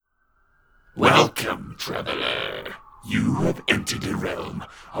Welcome, traveler. You have entered a realm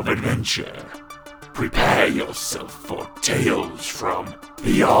of adventure. Prepare yourself for tales from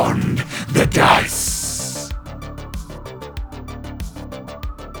beyond the dice.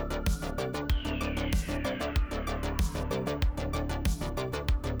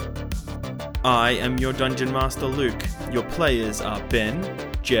 I am your Dungeon Master Luke. Your players are Ben,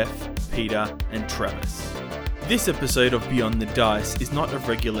 Jeff, Peter, and Travis. This episode of Beyond the Dice is not a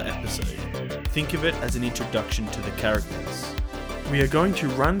regular episode. Think of it as an introduction to the characters. We are going to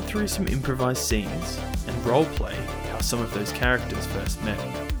run through some improvised scenes and roleplay how some of those characters first met.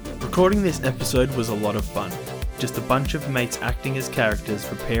 Recording this episode was a lot of fun. Just a bunch of mates acting as characters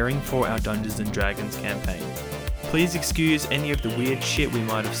preparing for our Dungeons & Dragons campaign. Please excuse any of the weird shit we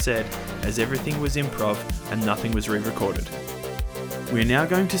might have said, as everything was improv and nothing was re-recorded. We are now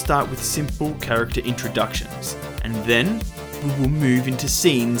going to start with simple character introductions, and then we will move into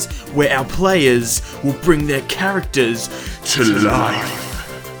scenes where our players will bring their characters to life.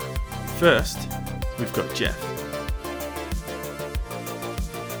 First, we've got Jeff.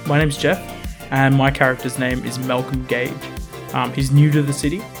 My name's Jeff, and my character's name is Malcolm Gage. He's new to the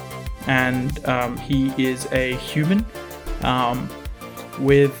city, and he is a human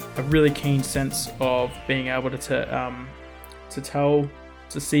with a really keen sense of being able to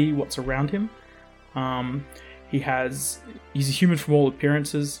see what's around him. He's a human from all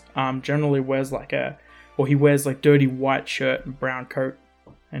appearances. Generally he wears dirty white shirt and brown coat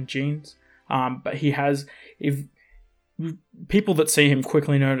and jeans. But if people that see him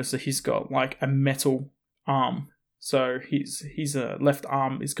quickly notice that he's got like a metal arm. So his left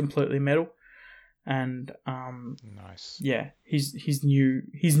arm is completely metal, and nice. Yeah, he's new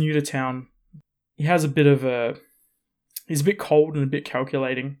to town. He's a bit cold and a bit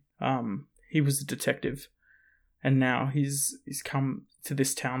calculating. He was a detective, and now he's come to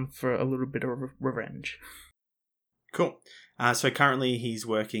this town for a little bit of revenge. Cool. So currently he's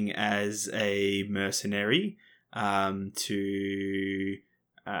working as a mercenary to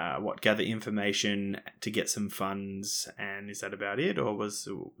gather information to get some funds, and is that about it, or is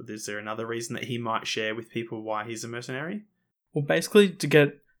there another reason that he might share with people why he's a mercenary? Well, basically to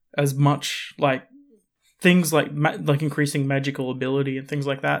get as much things like increasing magical ability and things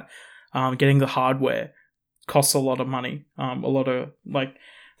like that. Getting the hardware costs a lot of money, a lot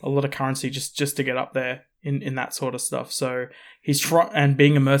of currency just to get up there in that sort of stuff. So and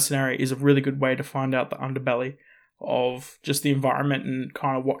being a mercenary is a really good way to find out the underbelly of just the environment and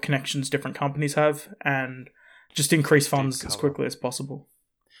kind of what connections different companies have, and just increase funds as quickly as possible.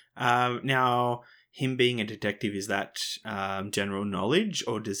 Now, him being a detective, is that general knowledge,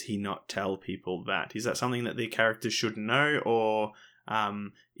 or does he not tell people that? Is that something that the characters should know, or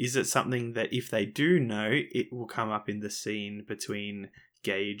is it something that if they do know, it will come up in the scene between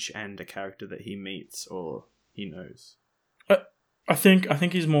Gage and a character that he meets or he knows? I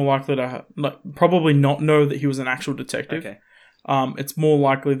think he's more likely to probably not know that he was an actual detective. Okay. It's more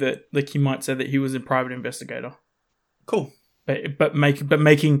likely that he might say that he was a private investigator. Cool. But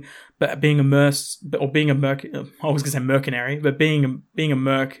being a mercenary, but being a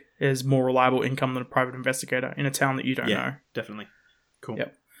merc is more reliable income than a private investigator in a town that you don't know. Definitely. Cool.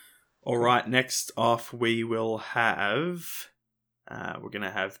 Yep. All right. Next off, we will have. We're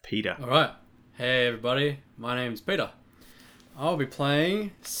gonna have Peter. All right. Hey everybody, my name's Peter. I'll be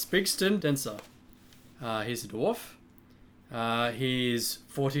playing Spigston Denser. He's a dwarf. He's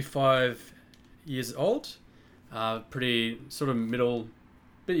 45 years old. Pretty sort of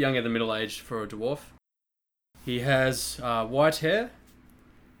bit younger than middle aged for a dwarf. He has white hair,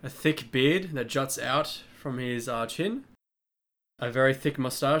 a thick beard that juts out from his chin, a very thick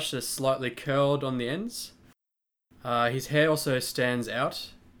moustache that's slightly curled on the ends. His hair also stands out.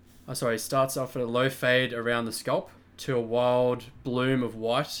 Starts off at a low fade around the scalp to a wild bloom of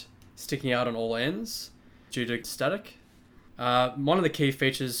white sticking out on all ends due to static. One of the key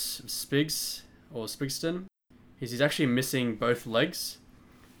features of Spigston is he's actually missing both legs.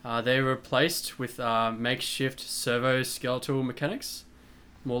 They were replaced with makeshift servo-skeletal mechanics,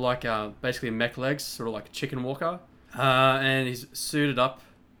 more like basically mech legs, sort of like a chicken walker. And he's suited up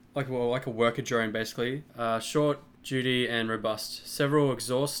like a worker drone, basically. Short, duty, and robust. Several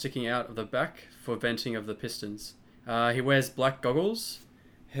exhausts sticking out of the back for venting of the pistons. He wears black goggles,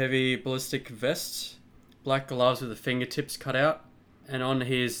 heavy ballistic vest, black gloves with the fingertips cut out, and on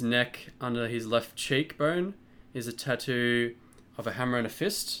his neck, under his left cheekbone, is a tattoo of a hammer and a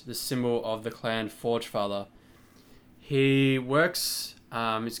fist, the symbol of the clan Forgefather. He works,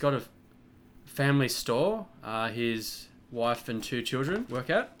 he's got a family store, his wife and 2 children work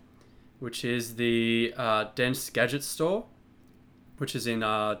at, which is the Dense Gadget store. which is in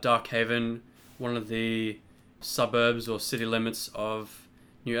Darkhaven, one of the suburbs or city limits of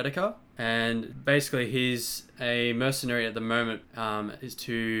New Etica. And basically he's a mercenary at the moment, is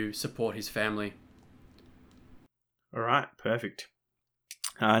to support his family. All right, perfect.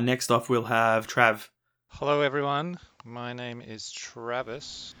 Next off, we'll have Trav. Hello everyone, my name is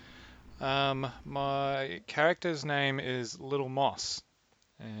Travis. My character's name is Little Moss,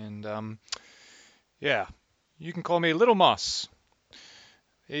 and yeah, you can call me Little Moss,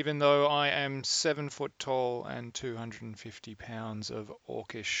 even though I am 7 foot tall and 250 pounds of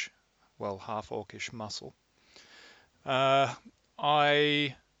orcish, well, half orcish muscle.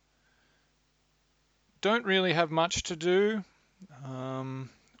 I don't really have much to do.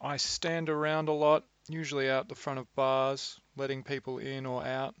 I stand around a lot, usually out the front of bars, letting people in or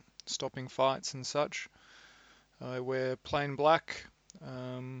out, stopping fights and such. I wear plain black,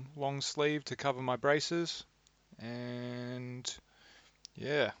 long sleeve to cover my braces, and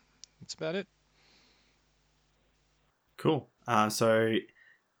yeah, that's about it. Cool. So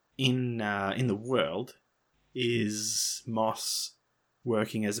in the world, is Moss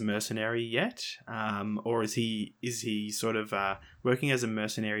working as a mercenary yet, or is he sort of working as a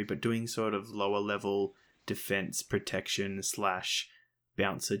mercenary but doing sort of lower level defense protection /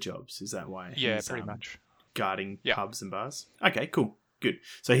 bouncer jobs? Is that why? Yeah, he's, pretty much. Guarding pubs and bars. Okay, cool, good.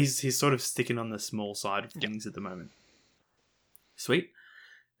 So he's sort of sticking on the small side of things at the moment. Sweet.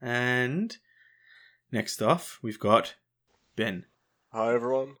 And next off, we've got Ben. Hi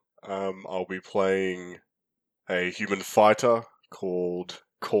everyone. I'll be playing a human fighter called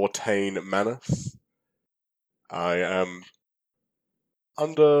Cortain Manus. I am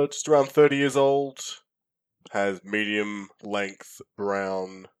just around 30 years old, has medium length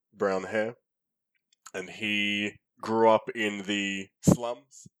brown hair, and he grew up in the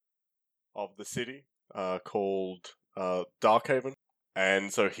slums of the city called Darkhaven,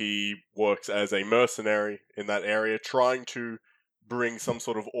 and so he works as a mercenary in that area, trying to bring some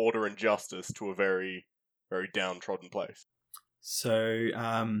sort of order and justice to a very, very downtrodden place. So,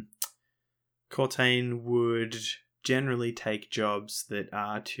 Cortain would generally take jobs that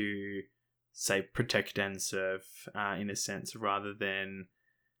are to, say, protect and serve, in a sense, rather than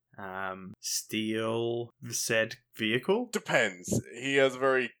steal the said vehicle. Depends. He has a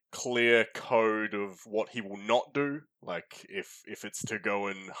very clear code of what he will not do. Like, if it's to go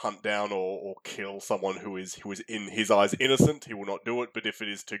and hunt down or kill someone who is in his eyes innocent, he will not do it. But if it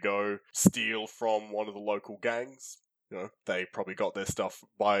is to go steal from one of the local gangs, they probably got their stuff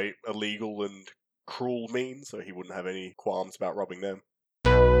by illegal and cruel means, so he wouldn't have any qualms about robbing them.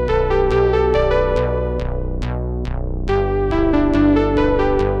 I'm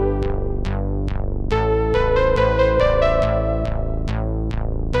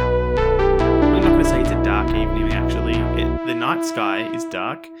not going to say it's a dark evening, actually. The night sky is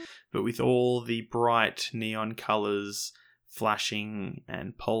dark, but with all the bright neon colours flashing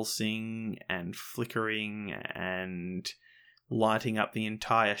and pulsing and flickering and lighting up the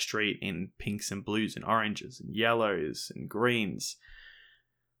entire street in pinks and blues and oranges and yellows and greens.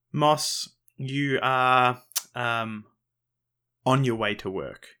 Moss, you are on your way to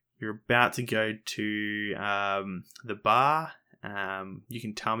work. You're about to go to the bar. You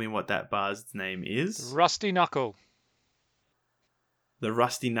can tell me what that bar's name is. Rusty Knuckle. The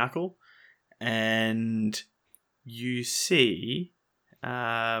Rusty Knuckle. And you see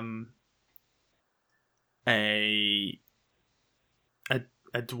a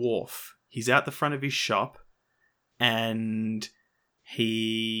dwarf. He's out the front of his shop, and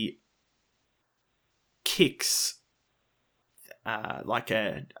he kicks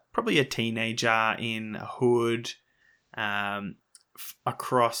probably a teenager in a hood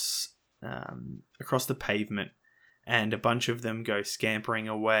across the pavement, and a bunch of them go scampering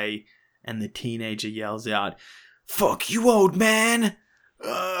away, and the teenager yells out, "Fuck you, old man!"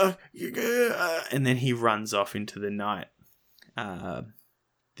 And then he runs off into the night.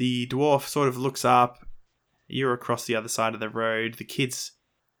 The dwarf sort of looks up. You're across the other side of the road. The kids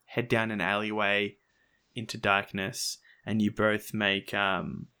head down an alleyway into darkness, and you both make eye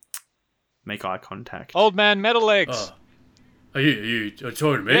contact. Old man metal legs. Are you talking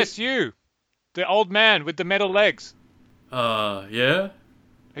to me? Yes, you. The old man with the metal legs. Yeah?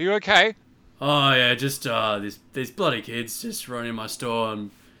 Are you okay? Oh, yeah, just, these bloody kids just running my store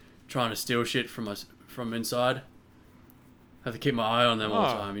and trying to steal shit from inside. Have to keep my eye on them all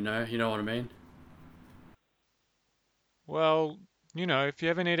the time, you know what I mean? Well, if you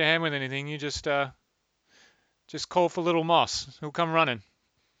ever need a hand with anything, you just call for Little Moss. He'll come running.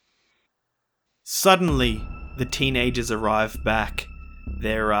 Suddenly, the teenagers arrive back.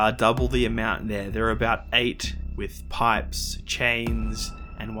 There are double the amount there. There are about 8 with pipes, chains,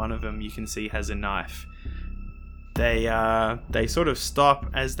 and one of them you can see has a knife. They sort of stop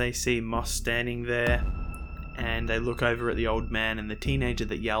as they see Moss standing there, and they look over at the old man, and the teenager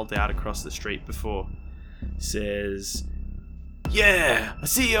that yelled out across the street before says, "Yeah, I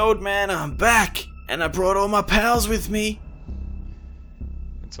see you, old man, I'm back, and I brought all my pals with me."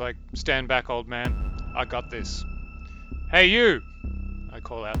 It's like, stand back, old man. I got this. Hey, you! I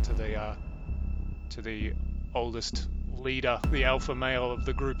call out to the oldest leader, the alpha male of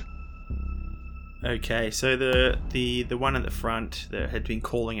the group. Okay, so the one at the front that had been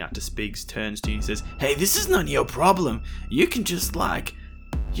calling out to Spigs turns to you and says, "Hey, this is none of your problem. You can just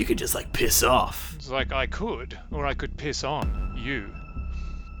piss off." It's like, I could piss on you.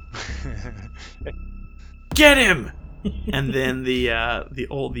 Get him! And then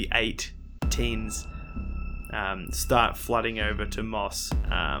all the 8 teens start flooding over to Moss,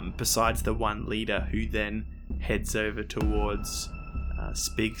 besides the one leader who then heads over towards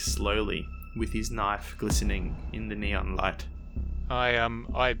Spigs slowly, with his knife glistening in the neon light.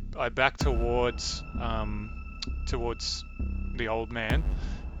 I back towards the old man,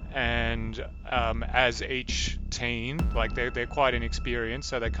 and as each teen, like they're quite inexperienced,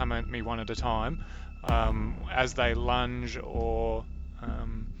 so they come at me one at a time. As they lunge or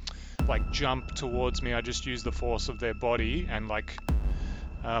like jump towards me, I just use the force of their body and like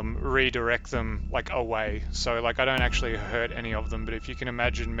redirect them like away. So like I don't actually hurt any of them, but if you can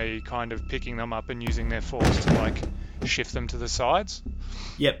imagine me kind of picking them up and using their force to like shift them to the sides.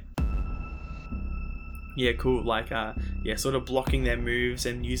 Yep. Yeah, cool. Like, sort of blocking their moves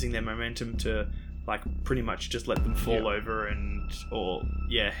and using their momentum to, like, pretty much just let them fall over or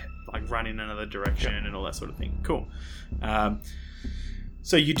run in another direction and all that sort of thing. Cool.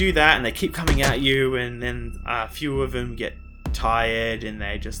 So you do that, and they keep coming at you, and then a few of them get tired, and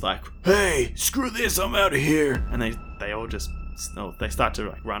they just like, "Hey, screw this, I'm out of here!" And they all just they start to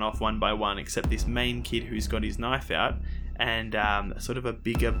like run off one by one, except this main kid who's got his knife out, and sort of a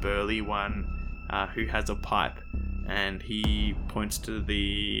bigger burly one who has a pipe, and he points to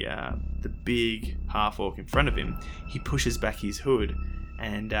the big half orc in front of him. He pushes back his hood,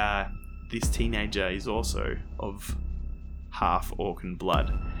 and this teenager is also of half orcan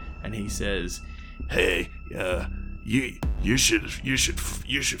blood, and he says, "Hey, you should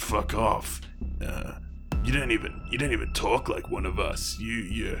fuck off. You don't even talk like one of us.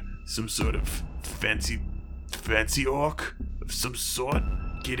 You're some sort of fancy orc of some sort.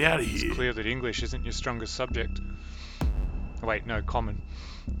 Get out of here." It's clear that English isn't your strongest subject. Wait, no, common.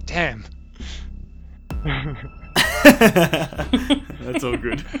 Damn. That's all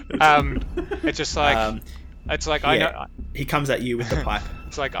good. It's just like I know he comes at you with the pipe.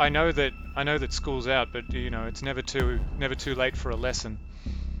 It's like I know that school's out, but you know it's never too late for a lesson.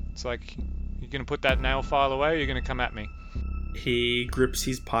 It's like, you're gonna put that nail file away, or you're gonna come at me. He grips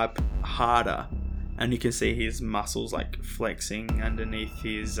his pipe harder, and you can see his muscles like flexing underneath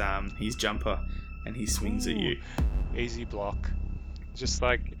his jumper, and he swings at you. Easy block. Just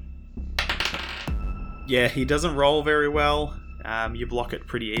like, yeah, he doesn't roll very well. You block it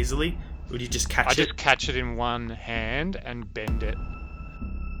pretty easily. Would you just catch it? I just catch it in one hand and bend it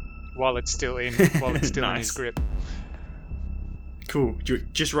while it's still in in his grip. Cool.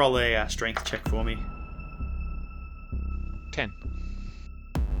 Just roll a strength check for me. 10.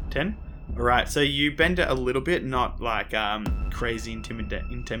 10? Alright, so you bend it a little bit, not like crazy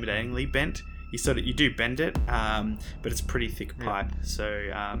intimidatingly bent. You do bend it, but it's a pretty thick pipe. Yeah. So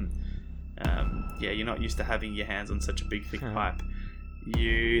you're not used to having your hands on such a big thick pipe.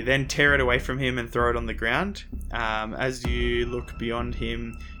 You then tear it away from him and throw it on the ground. As you look beyond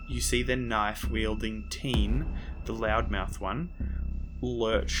him, you see the knife-wielding teen, the loudmouth one,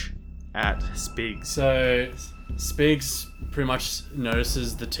 lurch at Spigs. So Spigs pretty much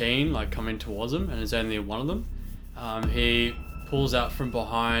notices the teen like coming towards him, and it's only one of them. He pulls out from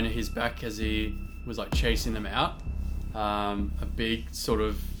behind his back as he was like chasing them out a big sort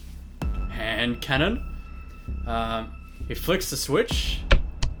of hand cannon. He flicks the switch,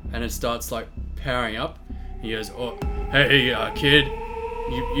 and it starts like powering up. He goes, "Oh, hey, kid,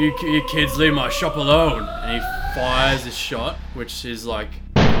 you kids leave my shop alone!" And he fires a shot, which is like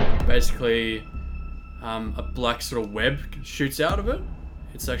basically a black sort of web shoots out of it.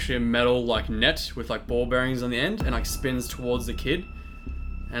 It's actually a metal like net with like ball bearings on the end, and like spins towards the kid,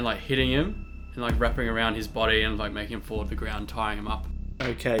 and like hitting him and like wrapping around his body and like making him fall to the ground, tying him up.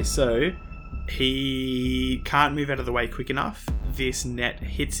 Okay, so he can't move out of the way quick enough. This net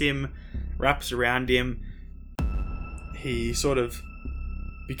hits him, wraps around him. He sort of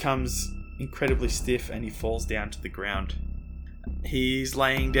becomes incredibly stiff, and he falls down to the ground. He's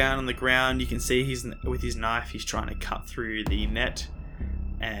laying down on the ground. You can see he's with his knife. He's trying to cut through the net,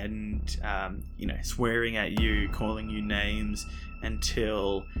 and swearing at you, calling you names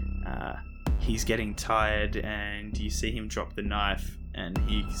until he's getting tired, and you see him drop the knife, and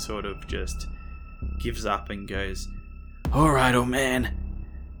he sort of just gives up and goes, "All right, old man,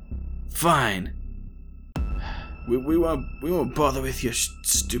 fine. We won't bother with your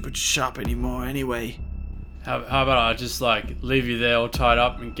stupid shop anymore anyway." How about I just leave you there all tied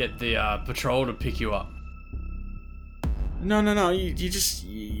up and get the patrol to pick you up? No.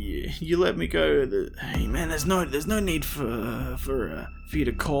 You let me go. Hey man, there's no need for you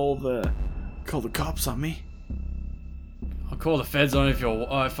to call the cops on me. I'll call the feds on if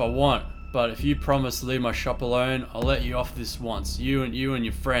I want, but if you promise to leave my shop alone, I'll let you off this once. You and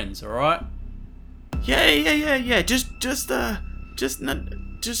your friends, all right? Yeah. Just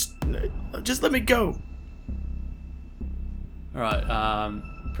let me go. Alright,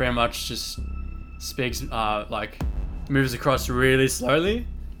 pretty much just speaks, moves across really slowly,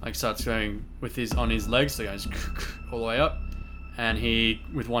 starts going on his legs, so goes all the way up, and he,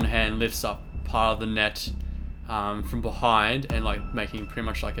 with one hand, lifts up part of the net from behind, and making pretty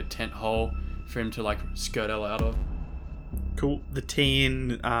much a tent hole for him to skirt out of. Cool. The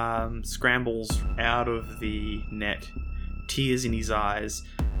teen scrambles out of the net, tears in his eyes,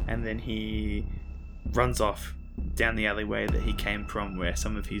 and then he runs off down the alleyway that he came from, where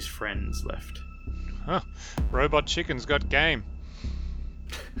some of his friends left. Huh. Robot Chicken's got game.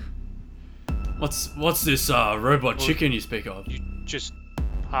 What's this robot chicken you speak of?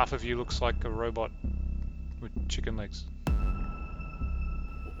 Half of you looks like a robot with chicken legs.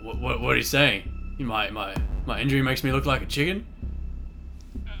 What are you saying? My injury makes me look like a chicken?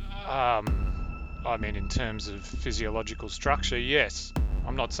 I mean, in terms of physiological structure, yes.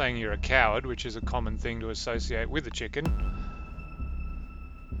 I'm not saying you're a coward, which is a common thing to associate with a chicken.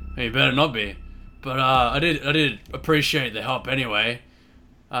 You better not be. But I did appreciate the help anyway.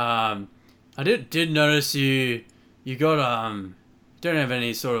 I did notice you got don't have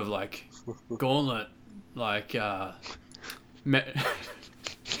any sort of gauntlet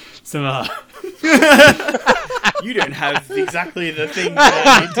some You don't have exactly the thing that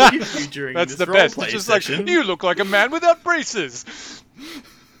I need to give you during That's this the best. roleplay It's just session. you look like a man without braces.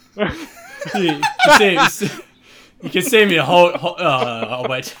 you can see me hold I'll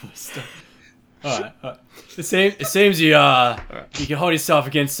wait till we start. Alright. It seems you can hold yourself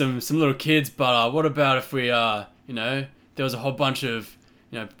against some little kids, but what about if we there was a whole bunch of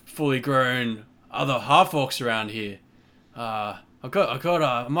fully grown other half orcs around here? I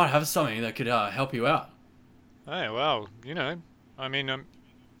might have something that could help you out. Hey, well, I mean, it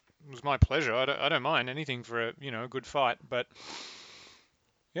was my pleasure. I don't mind anything for a good fight, but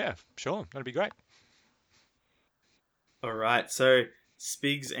yeah, sure, that'd be great. Alright, so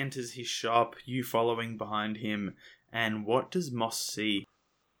Spigs enters his shop, you following behind him, and what does Moss see?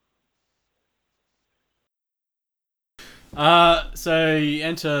 So you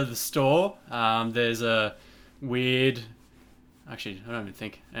enter the store. There's a weird... Actually, I don't even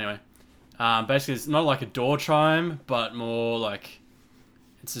think. Anyway. Basically, it's not like a door chime, but more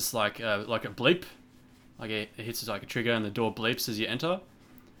it's just like a bleep. It hits a trigger and the door bleeps as you enter.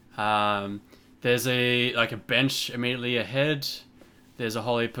 There's a bench immediately ahead. There's a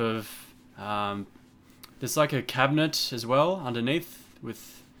whole heap of there's a cabinet as well underneath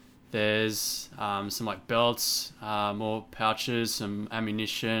there's some belts, more pouches, some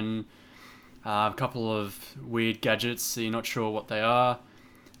ammunition, a couple of weird gadgets so you're not sure what they are.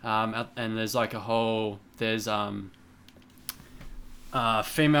 And there's there's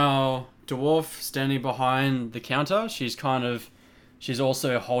female dwarf standing behind the counter. She's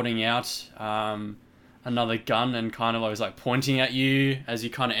also holding out another gun and was pointing at you as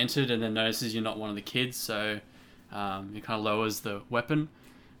you entered, and then notices you're not one of the kids, so he lowers the weapon.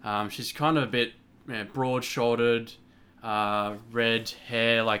 She's a bit broad-shouldered, red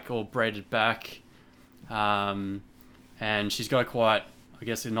hair, all braided back, and she's got quite, I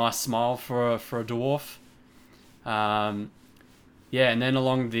guess, a nice smile for a dwarf. And then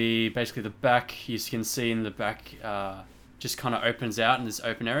along the back, you can see in the back, just opens out in this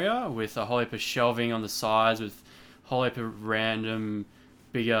open area with a whole heap of shelving on the sides, with a whole heap of random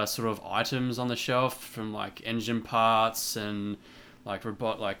bigger sort of items on the shelf, from engine parts and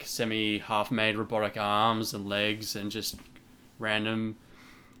semi half-made robotic arms and legs, and just random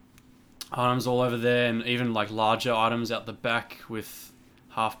items all over there, and even larger items out the back with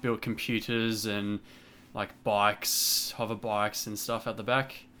half-built computers and bikes, hover bikes and stuff out the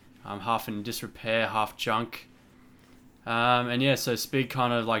back, half in disrepair, half junk. And yeah, so Spig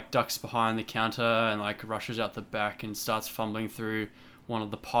kind of like ducks behind the counter and like rushes out the back and starts fumbling through one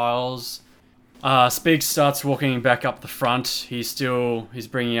of the piles. Spig starts walking back up the front. He's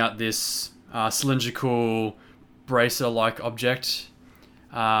bringing out this cylindrical bracer-like object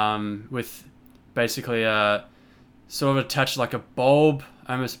with basically a sort of attached like a bulb,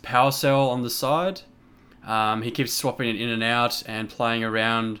 almost power cell on the side. He keeps swapping it in and out and playing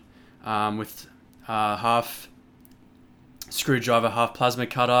around with half screwdriver, half plasma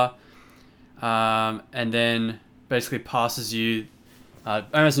cutter, and then basically passes you,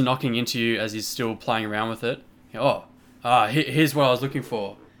 almost knocking into you as he's still playing around with it. Here's what I was looking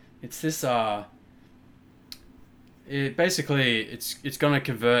for. It's this. It's gonna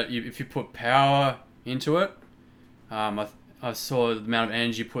convert you if you put power into it. I saw the amount of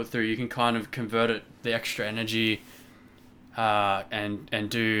energy put through. You can kind of convert it, the extra energy, and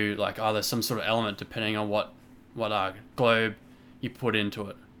do like either some sort of element depending on what globe you put into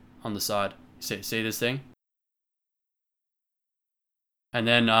it on the side. See this thing? And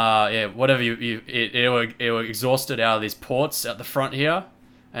then whatever it will exhaust it out of these ports at the front here,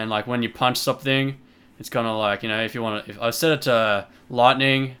 and like when you punch something, it's gonna like, if you want to. If I set it to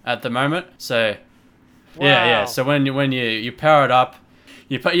lightning at the moment, so yeah. So when you power it up,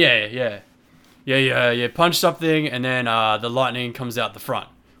 you punch something, and then the lightning comes out the front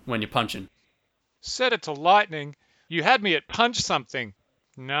when you're punching. Set it to lightning? You had me at punch something.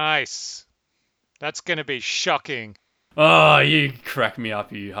 Nice. That's gonna be shocking. Oh, you crack me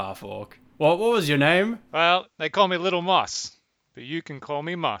up, you half-orc. What was your name? Well, they call me Little Moss, but you can call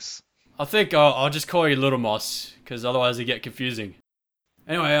me Moss. I think I'll just call you Little Moss, because otherwise it get confusing.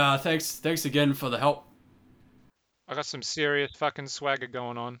 Anyway, thanks again for the help. I got some serious fucking swagger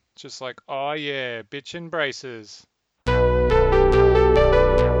going on. Just like, oh yeah, bitch and braces.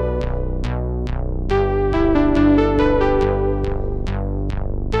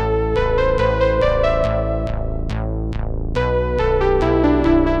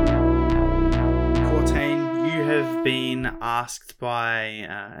 Been asked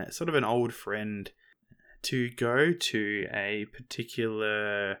by sort of an old friend to go to a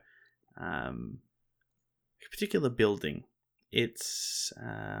particular building. It's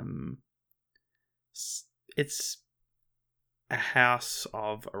a house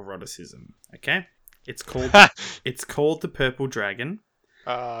of eroticism. Okay, it's called the Purple Dragon.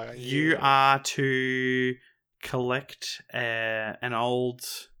 Yeah. You are to collect an old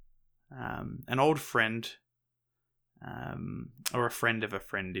friend. Or a friend of a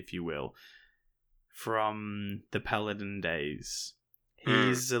friend, if you will, from the Paladin days.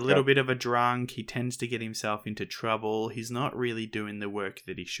 He's a little bit of a drunk. He tends to get himself into trouble. He's not really doing the work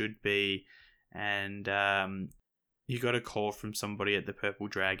that he should be. And you got a call from somebody at the Purple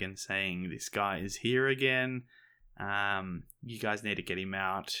Dragon saying, this guy is here again. You guys need to get him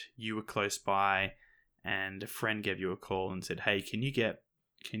out. You were close by, and a friend gave you a call and said, hey, can you get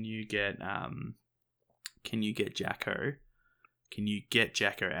Jacko? Can you get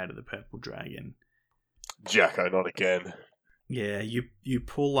Jacko out of the Purple Dragon? Jacko, not again. Yeah, you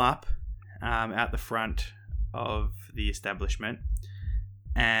pull up out the front of the establishment,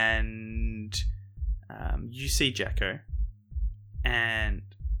 and you see Jacko, and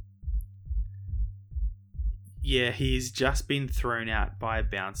yeah, he's just been thrown out by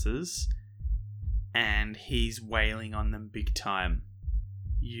bouncers, and he's wailing on them big time.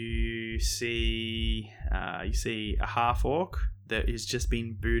 You see a half-orc that has just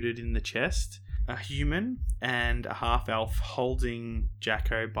been booted in the chest, a human, and a half-elf holding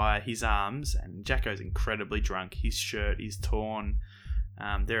Jacko by his arms, and Jacko's incredibly drunk. His shirt is torn.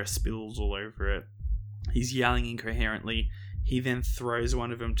 There are spills all over it. He's yelling incoherently. He then throws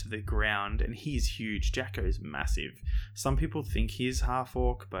one of them to the ground, and he's huge. Jacko's massive. Some people think he's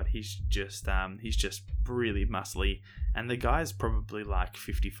half-orc, but he's just really muscly. And the guy's probably like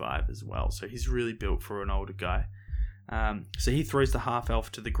 55 as well, so he's really built for an older guy. So he throws the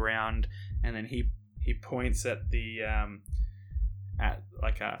half-elf to the ground, and then he points at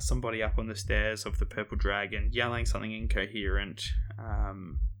somebody up on the stairs of the Purple Dragon, yelling something incoherent.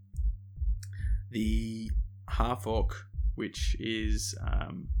 The half-orc, which is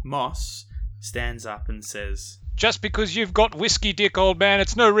Moss, stands up and says, just because you've got whiskey dick, old man,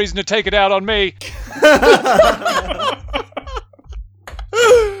 it's no reason to take it out on me.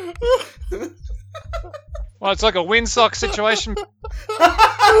 Well, it's like a windsock situation.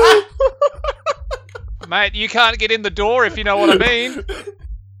 Mate, you can't get in the door if you know what I mean.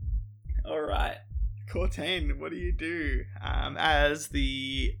 Alright. Cortain, what do you do? As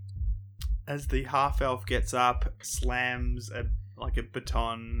the half-elf gets up, slams a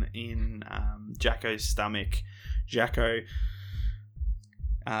baton in Jacko's stomach, Jacko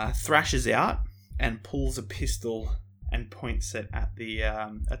thrashes out and pulls a pistol and points it at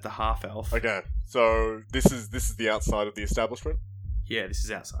the half elf. Okay, so this is the outside of the establishment. Yeah, this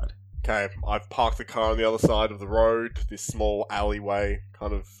is outside. Okay, I've parked the car on the other side of the road, this small alleyway,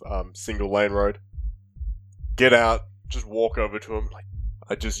 kind of single lane road. Get out, just walk over to him. Like,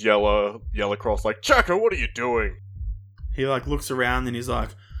 I just yell across, like, Jacko, what are you doing? He looks around and he's like,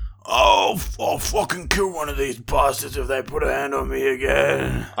 I'll fucking kill one of these bastards if they put a hand on me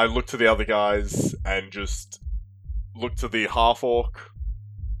again. I look to the other guys and just look to the half-orc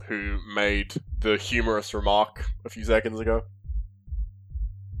who made the humorous remark a few seconds ago.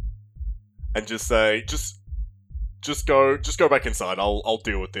 And just say, just go back inside. I'll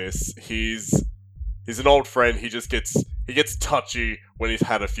deal with this. He's an old friend. He gets touchy when he's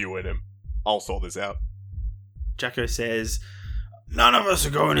had a few in him. I'll sort this out. Jacko says, None of us are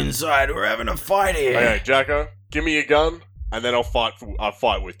going inside. We're having a fight here. Okay, Jacko, give me your gun, and then I'll fight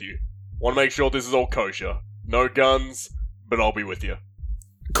with you. Want to make sure this is all kosher. No guns, but I'll be with you.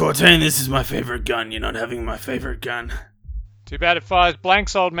 Cortain, this is my favorite gun. You're not having my favorite gun. Too bad it fires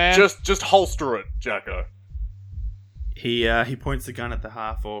blanks, old man. Just holster it, Jacko. he points the gun at the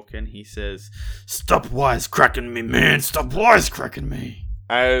half-orc and he says, Stop wisecracking me, man. Stop wisecracking me.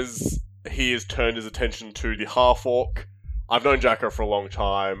 As he has turned his attention to the half-orc, I've known Jacko for a long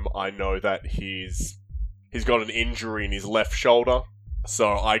time. I know that he's got an injury in his left shoulder.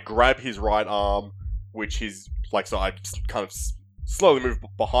 So I grab his right arm, which he's so I just kind of slowly move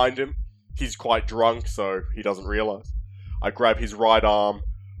behind him. He's quite drunk, so he doesn't realize. I grab his right arm,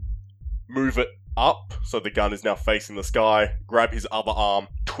 move it up, so the gun is now facing the sky, grab his other arm,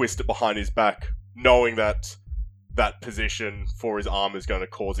 twist it behind his back, knowing that position for his arm is going to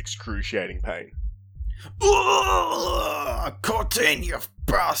cause excruciating pain. Cortain, you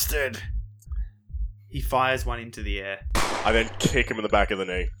bastard! he fires one into the air. I then kick him in the back of the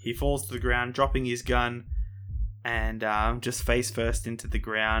knee. He falls to the ground, dropping his gun, and just face first into the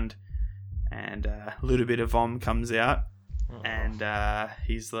ground, and a little bit of vom comes out, and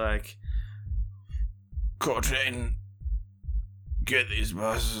he's like, Cortain, get these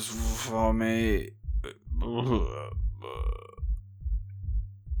bastards for me.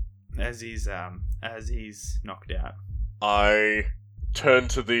 as he's knocked out. I turn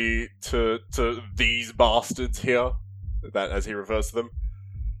to these bastards here, that as he refers to them,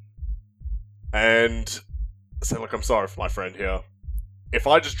 and say, look, I'm sorry for my friend here. If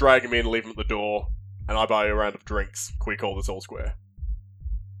I just drag him in, leave him at the door, and I buy you a round of drinks, can we call this all square?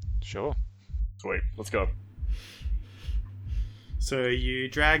 Sure. Sweet, let's go. So you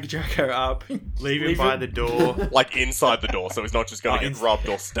drag Jacko up, leave him by the door. Like inside the door, so he's not just going to get rubbed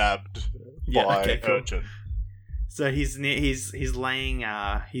or stabbed by okay, cool. urchin. So he's laying.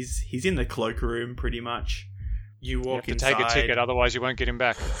 He's in the cloakroom pretty much. You You walk have to inside. take a ticket, otherwise you won't get him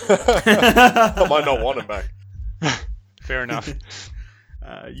back. I might not want him back. Fair enough.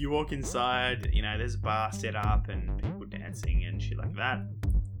 You walk inside. You know, there's a bar set up and people dancing and shit like that.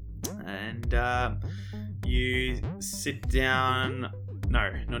 And you sit down.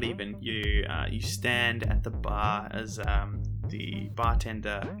 No, not even. You stand at the bar as the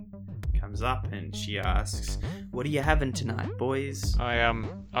bartender comes up and she asks, "What are you having tonight, boys?"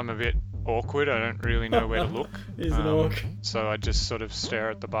 I'm a bit awkward. I don't really know where to look. He's an orc. So I just sort of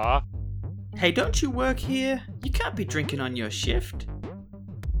stare at the bar. Hey, don't you work here? You can't be drinking on your shift.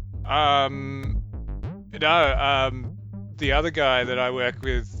 No, the other guy that I work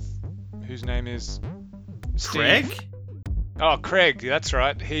with, whose name is Steve. Craig? Oh, Craig, that's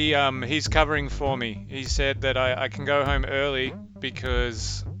right. He's covering for me. He said that I can go home early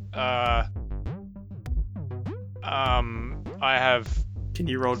because I have. Can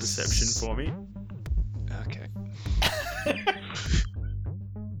you roll deception for me? Okay.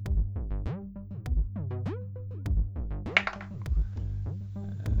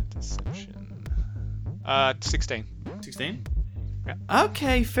 Deception. 16. 16? Yeah.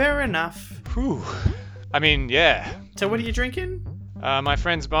 Okay, fair enough. Whew. I mean, yeah. So what are you drinking? My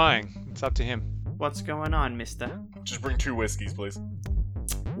friend's buying. It's up to him. What's going on, mister? Just bring 2 whiskeys, please.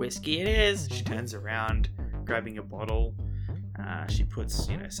 Whiskey it is. She turns around, grabbing a bottle. She puts,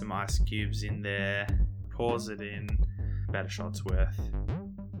 some ice cubes in there, pours it in, about a shot's worth,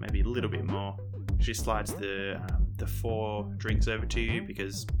 maybe a little bit more. She slides the 4 drinks over to you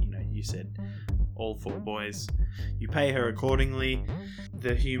because, you said all 4 boys. You pay her accordingly.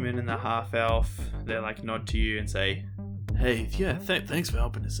 The human and the half-elf, they're nod to you and say, Hey, yeah, thanks for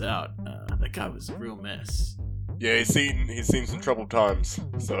helping us out. That guy was a real mess. Yeah, he's seen some troubled times,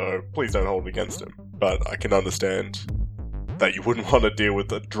 so please don't hold it against him. But I can understand that you wouldn't want to deal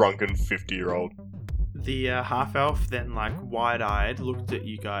with a drunken 50-year-old. The half elf then, like wide-eyed, looked at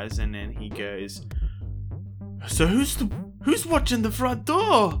you guys, and then he goes, "So who's watching the front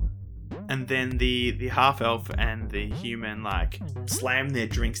door?" And then the half elf and the human like slam their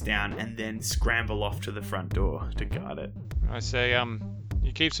drinks down and then scramble off to the front door to guard it. I say,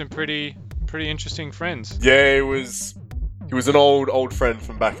 you keep some pretty interesting friends. Yeah, he was an old friend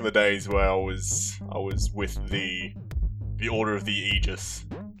from back in the days where I was with the Order of the Aegis.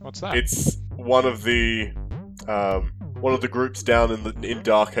 What's that? It's one of the groups down in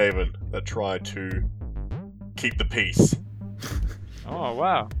Darkhaven that try to keep the peace. Oh,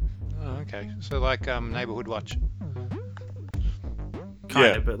 wow. Oh, okay. So like Neighborhood Watch. Kinda,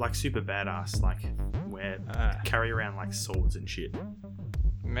 Yeah. but like super badass, like carry around like swords and shit.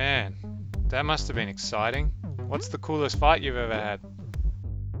 Man, that must have been exciting. What's the coolest fight you've ever had?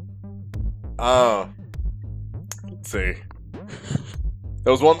 Let's see.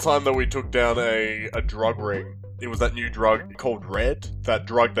 There was one time that we took down a drug ring. It was that new drug called Red. That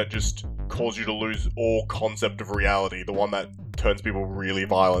drug that just caused you to lose all concept of reality. The one that turns people really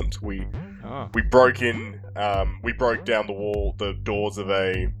violent. We broke down the doors of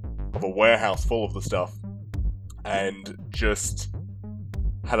a warehouse full of the stuff, and just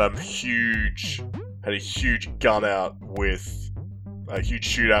had a huge gun out with a huge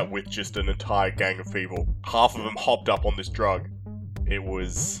shootout with just an entire gang of people. Half of them hopped up on this drug. It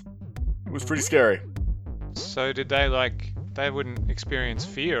was pretty scary. So did they wouldn't experience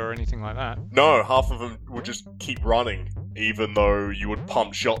fear or anything like that? No, half of them would just keep running, even though you would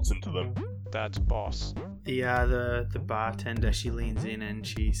pump shots into them. That's boss. The bartender, she leans in and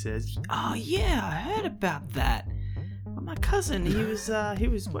she says, "Oh yeah, I heard about that. Well, my cousin, he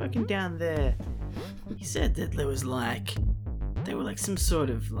was working down there. He said that they were like some sort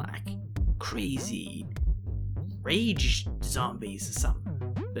of like crazy rage zombies or something.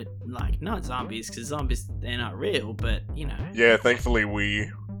 But like not zombies, because zombies, they're not real, but you know." Yeah, thankfully we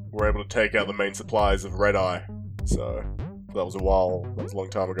were able to take out the main supplies of Red Eye. So that was a long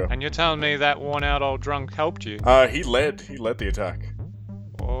time ago. And you're telling me that worn out old drunk helped you? He led the attack.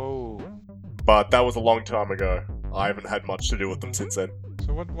 Oh. But that was a long time ago. I haven't had much to do with them since then.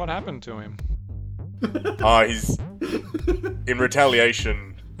 So what happened to him? He's in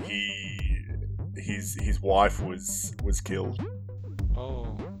retaliation. His wife was killed.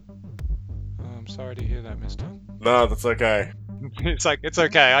 Oh. I'm sorry to hear that, mister. No, that's okay. It's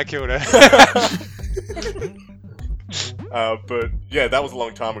okay, I killed her. But yeah, that was a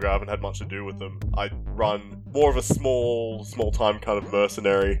long time ago. I haven't had much to do with them. I run more of a small time kind of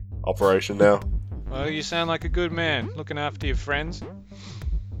mercenary operation now. Well, you sound like a good man, looking after your friends.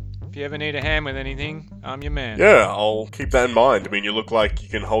 If you ever need a hand with anything, I'm your man. Yeah, I'll keep that in mind. I mean, you look like you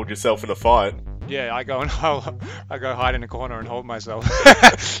can hold yourself in a fight. Yeah, I go hide in a corner and hold myself.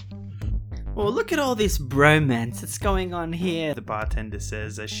 "Well, look at all this bromance that's going on here," the bartender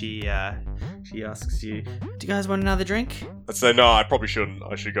says as she asks you, "Do you guys want another drink?" I'd say, no, I probably shouldn't.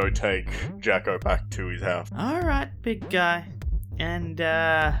 I should go take Jacko back to his house. "Alright, big guy. And,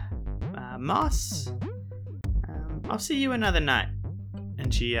 Moss, I'll see you another night."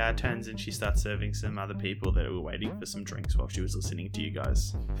 And she turns and she starts serving some other people that were waiting for some drinks while she was listening to you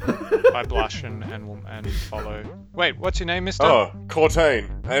guys. I blush and follow. Wait, what's your name, mister? Oh, Cortain.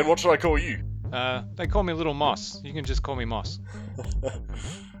 And what should I call you? They call me Little Moss. You can just call me Moss.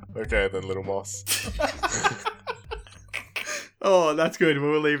 Okay, then, Little Moss. Oh, that's good.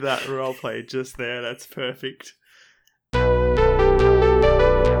 We'll leave that roleplay just there. That's perfect.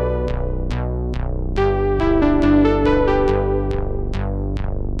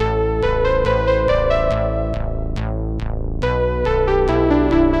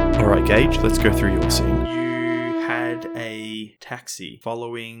 Alright, Gage, let's go through your scene. You had a taxi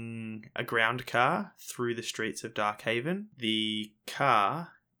following a ground car through the streets of Darkhaven. The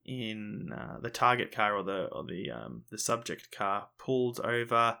car in the target car or the subject car pulls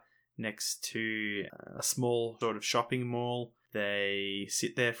over next to a small sort of shopping mall. They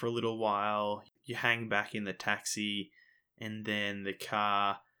sit there for a little while. You hang back in the taxi, and then the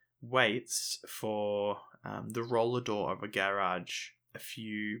car waits for the roller door of a garage a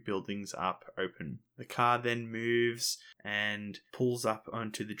few buildings up open. The car then moves and pulls up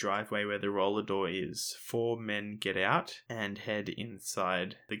onto the driveway where the roller door is. 4 men get out and head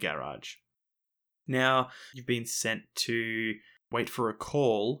inside the garage. Now, you've been sent to wait for a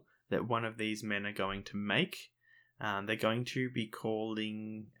call that one of these men are going to make. They're going to be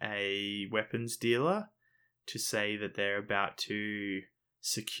calling a weapons dealer to say that they're about to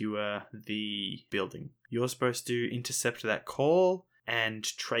secure the building. You're supposed to intercept that call and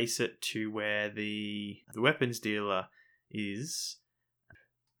trace it to where the weapons dealer is.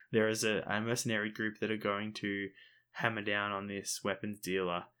 there is a mercenary group that are going to hammer down on this weapons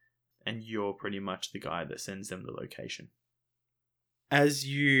dealer, and you're pretty much the guy that sends them the location. As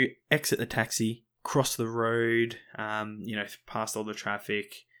you exit the taxi, cross the road, past all the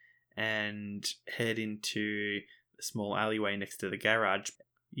traffic, and head into the small alleyway next to the garage,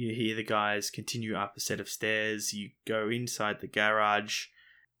 you hear the guys continue up a set of stairs. You go inside the garage.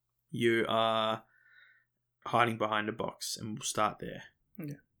 You are hiding behind a box, and we'll start there.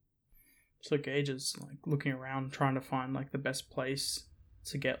 Yeah. So Gage is like looking around, trying to find like the best place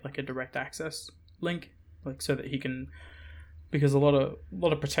to get like a direct access link, like so that he can, because a lot of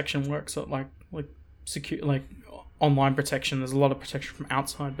protection works at like secure, like online protection. There's a lot of protection from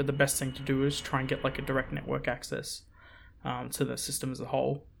outside, but the best thing to do is try and get like a direct network access to the system as a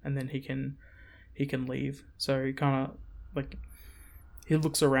whole, and then he can leave. So he kind of like he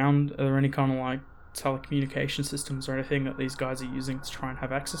looks around. Are there any kind of like telecommunication systems or anything that these guys are using to try and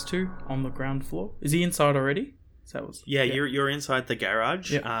have access to on the ground floor? Is he inside already? You're inside the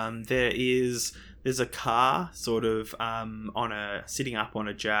garage. Yep. There's a car sort of sitting up on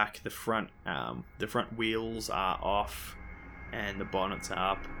a jack. The front wheels are off and the bonnets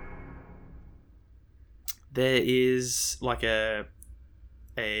are up. There is like a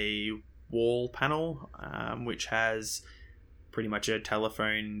wall panel which has pretty much a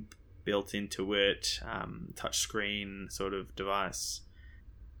telephone built into it, touchscreen sort of device,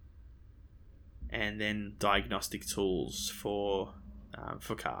 and then diagnostic tools for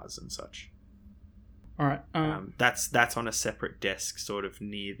cars and such. All right. That's on a separate desk, sort of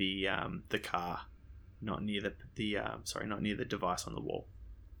near the car, not near not near the device on the wall.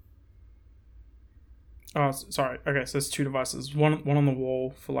 Oh, sorry. Okay, so there's two devices. One on the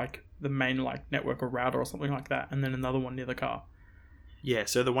wall for like the main like network or router or something like that, and then another one near the car. Yeah,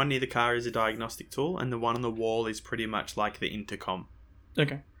 so the one near the car is a diagnostic tool, and the one on the wall is pretty much like the intercom.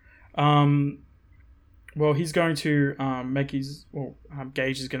 Okay. Well, he's going to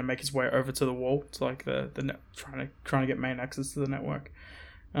Gage is going to make his way over to the wall to like the net, trying to get main access to the network.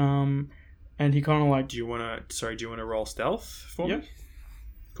 And he kind of like. Do you want to roll stealth for me?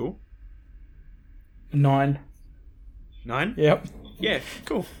 Cool. 9. 9? Yep. Yeah,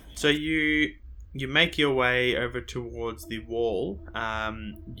 cool. So you make your way over towards the wall.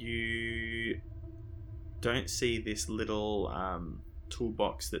 You don't see this little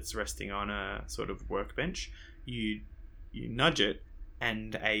toolbox that's resting on a sort of workbench. You nudge it,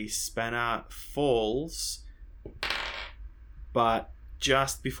 and a spanner falls. But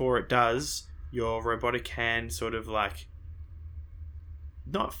just before it does, your robotic hand sort of like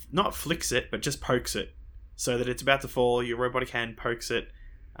not flicks it, but just pokes it, so that it's about to fall. Your robotic hand pokes it.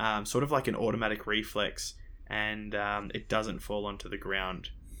 Sort of like an automatic reflex, and it doesn't fall onto the ground.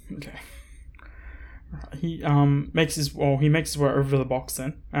 Okay. He makes his way over to the box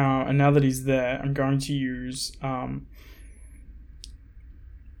then, and now that he's there, I'm going to use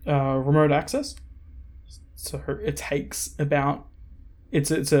remote access. So it takes about it's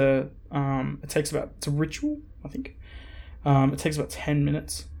a ritual, I think. It takes about 10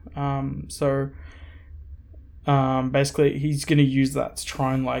 minutes. Basically he's going to use that to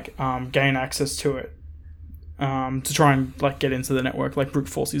try and like gain access to it, to try and like get into the network, like brute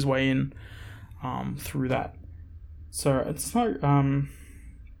force his way in through that. So it's no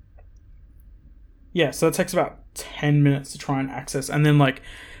so it takes about 10 minutes to try and access, and then like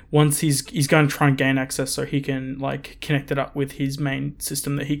once he's going to try and gain access so he can like connect it up with his main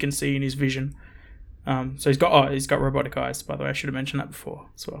system that he can see in his vision. So he's got robotic eyes, by the way. I should have mentioned that before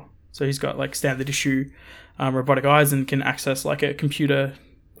as well. So he's got like standard issue robotic eyes and can access like a computer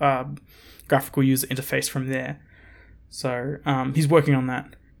graphical user interface from there. So he's working on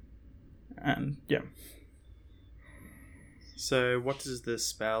that. And yeah. So what does the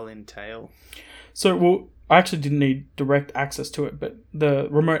spell entail? So, well, I actually didn't need direct access to it, but the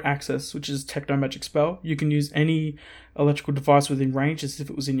remote access, which is techno magic spell, you can use any electrical device within range as if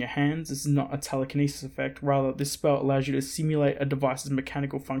it was in your hands. This is not a telekinesis effect. Rather, this spell allows you to simulate a device's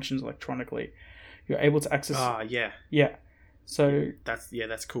mechanical functions electronically. You're able to access. Yeah. So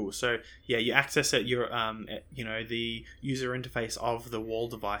that's cool. So you access it. Your the user interface of the wall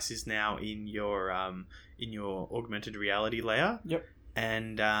device is now in your augmented reality layer. Yep.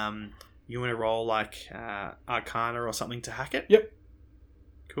 And you want to roll like Arcana or something to hack it? Yep.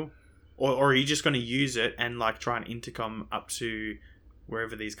 Cool. Or are you just going to use it and like try and intercom up to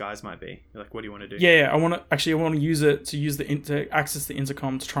wherever these guys might be? Like, what do you want to do? Yeah. I want to use it to access the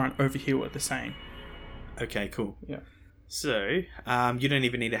intercom to try and overhear what they're saying. Okay. Cool. Yeah. So you don't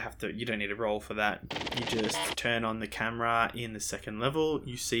even need to you don't need to roll for that. You just turn on the camera in the second level.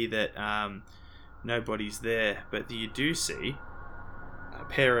 You see that nobody's there, but you do see a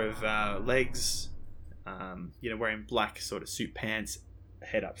pair of legs, wearing black sort of suit pants,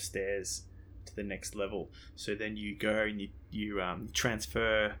 head upstairs to the next level. So then you go and you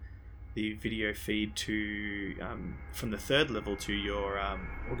transfer the video feed to from the third level to your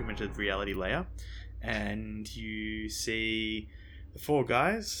augmented reality layer, and you see the 4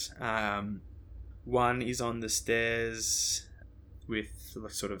 guys. One is on the stairs with a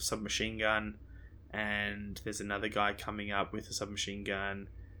sort of submachine gun, and there's another guy coming up with a submachine gun.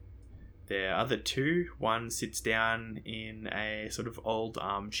 The other 2, one sits down in a sort of old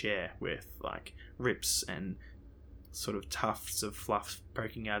armchair with like rips and sort of tufts of fluff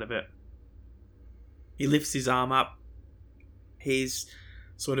poking out of it. He lifts his arm up. He's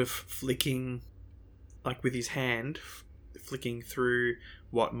sort of flicking, like with his hand, flicking through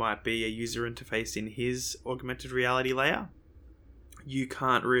what might be a user interface in his augmented reality layer. You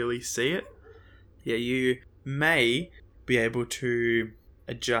can't really see it. Yeah, you may be able to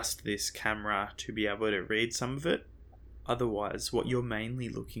adjust this camera to be able to read some of it. Otherwise, what you're mainly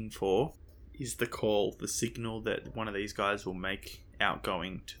looking for is the call, the signal that one of these guys will make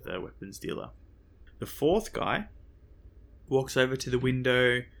outgoing to the weapons dealer. The 4th guy walks over to the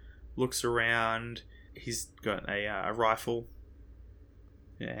window, looks around. He's got a rifle,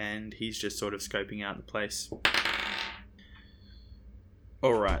 and he's just sort of scoping out the place.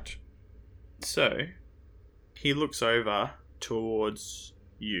 Alright, so he looks over towards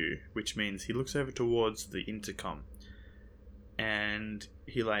you, which means he looks over towards the intercom, and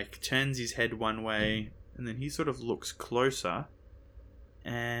he like turns his head one way, and then he sort of looks closer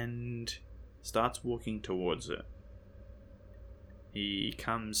and starts walking towards it. He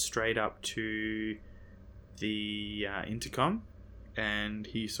comes straight up to the intercom, and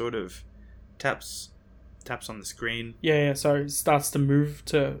he sort of taps on the screen. Yeah, so he starts to move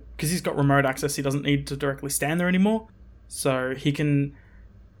to... Because he's got remote access, he doesn't need to directly stand there anymore. So he can...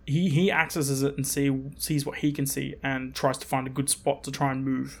 He accesses it and sees what he can see and tries to find a good spot to try and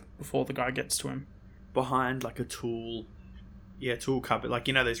move before the guy gets to him. Behind like a tool cupboard. Like,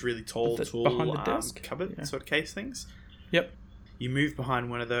 those really tall tool behind the desk? cupboard sort of case things. Yep. You move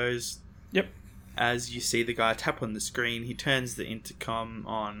behind one of those. Yep. As you see the guy tap on the screen, he turns the intercom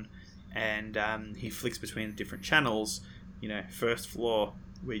on, and he flicks between the different channels. First floor,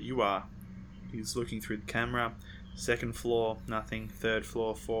 where you are, he's looking through the camera. Second floor, nothing. Third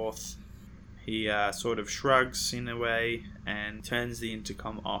floor, fourth. He sort of shrugs in a way and turns the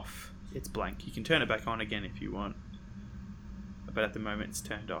intercom off. It's blank. You can turn it back on again if you want, but at the moment it's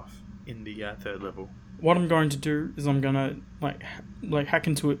turned off in the third level. What I'm going to do is I'm going to like hack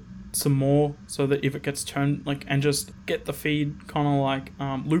into it some more, so that if it gets turned, and just get the feed kind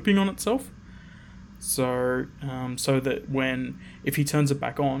of looping on itself, so that if he turns it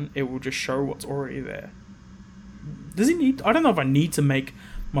back on, it will just show what's already there. I don't know if I need to make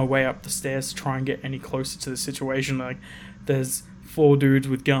my way up the stairs to try and get any closer to the situation. There's 4 dudes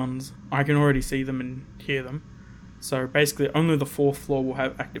with guns. I can already see them and hear them. So basically only the 4th floor will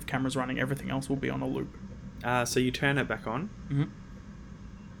have active cameras running. Everything else will be on a loop. So you turn it back on. Mm-hmm.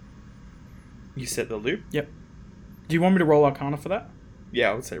 You set the loop. Yep. Do you want me to roll Arcana for that?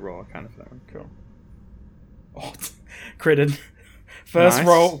 Yeah, I would say roll Arcana for that one. Cool. Oh, critted. First Nice.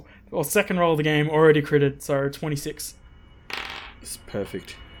 roll, or second roll of the game, already critted, so 26. It's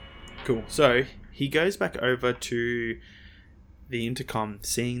perfect. Cool. So he goes back over to the intercom,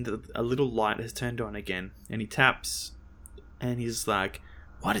 seeing that a little light has turned on again, and he taps, and he's like,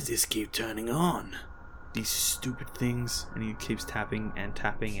 "Why does this keep turning on? These stupid things." And he keeps tapping,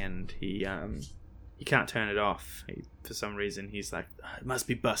 and he can't turn it off. For some reason, he's like, "It must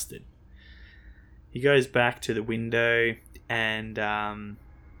be busted." He goes back to the window, and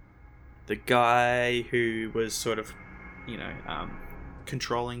the guy who was sort of,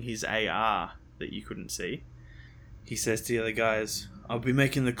 controlling his AR that you couldn't see, he says to the other guys, "I'll be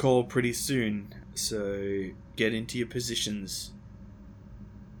making the call pretty soon, so get into your positions."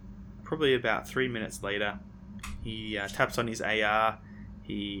 Probably about 3 minutes later, he taps on his AR,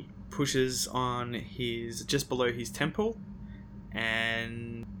 he pushes on just below his temple,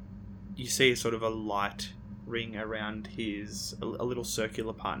 and you see sort of a light ring around a little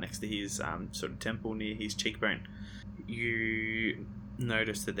circular part next to his sort of temple near his cheekbone. You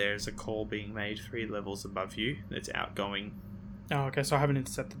notice that there's a call being made 3 levels above you that's outgoing. Oh, okay, so I haven't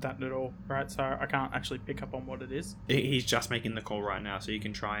intercepted that at all, right? So I can't actually pick up on what it is. He's just making the call right now, so you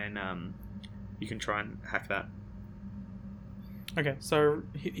can try and hack that. Okay, so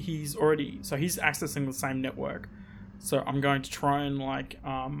he's accessing the same network. So I'm going to try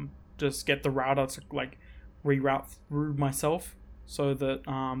and just get the router to reroute through myself, so that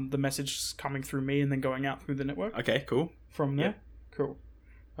the message is coming through me and then going out through the network. Okay, cool. From there. Yep. Cool.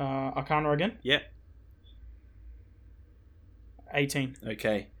 Arcana again. Yeah. 18.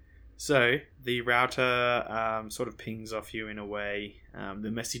 Okay. So the router sort of pings off you in a way.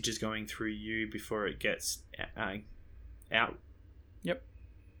 The message is going through you before it gets out. Yep.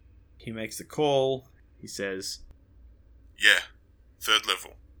 He makes the call. He says, Yeah, 3rd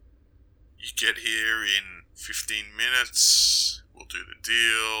level. You get here in 15 minutes. We'll do the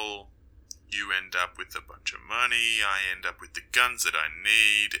deal. You end up with a bunch of money. I end up with the guns that I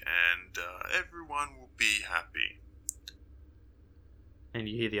need. And everyone will be happy. and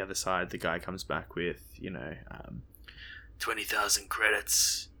you hear the other side, the guy comes back with, 20,000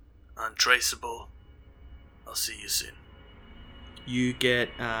 credits, untraceable. I'll see you soon. You get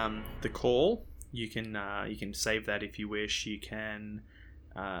the call. You can save that if you wish. You can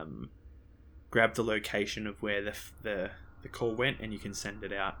grab the location of where the call went, and you can send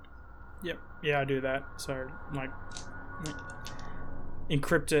it out. Yep. Yeah, I do that. So,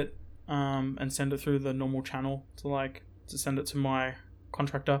 encrypt it and send it through the normal channel to send it to my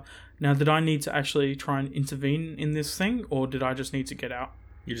contractor. Now, did I need to actually try and intervene in this thing, or did I just need to get out?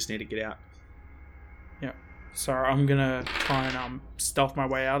 You just need to get out. Yeah. So I'm gonna try and stealth my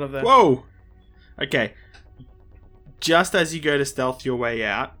way out of there. Whoa! Okay. Just as you go to stealth your way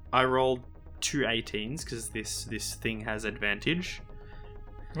out, I rolled 2 18s because this thing has advantage.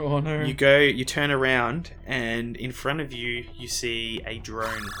 Oh no. You turn around, and in front of you, you see a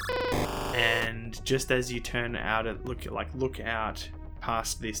drone. And just as you turn out, look out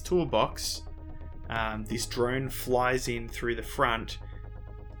past this toolbox, this drone flies in through the front.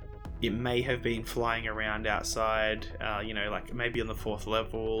 It may have been flying around outside, maybe on the 4th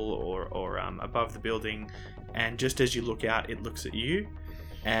level or above the building. And just as you look out, it looks at you.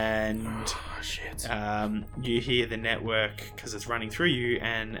 And you hear the network, because it's running through you,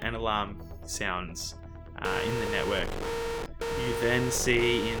 and an alarm sounds in the network. You then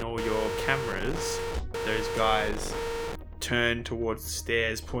see in all your cameras those guys turn towards the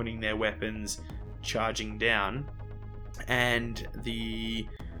stairs, pointing their weapons, charging down, and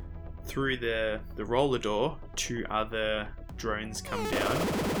through the roller door, 2 other drones come down.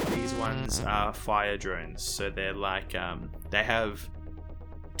 These ones are fire drones, so they're they have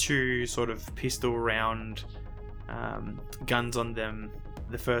 2 sort of pistol round guns on them.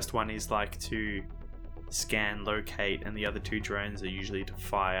 The first one is to scan, locate, and the other 2 drones are usually to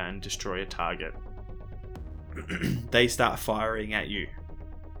fire and destroy a target. They start firing at you.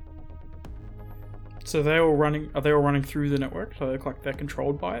 So are they all running through the network? So they look like they're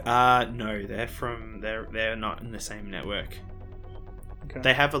controlled by it? No, they're not in the same network. Okay.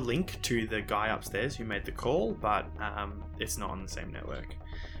 They have a link to the guy upstairs who made the call, but it's not on the same network.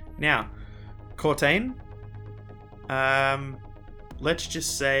 Now, Cortain, let's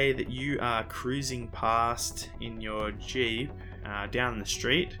just say that you are cruising past in your Jeep down the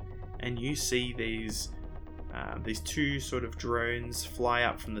street, and you see these 2 sort of drones fly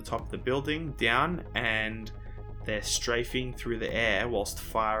up from the top of the building down, and they're strafing through the air whilst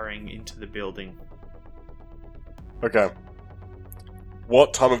firing into the building. Okay.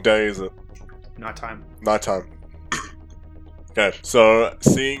 What time of day is it? Nighttime. Nighttime. Okay, so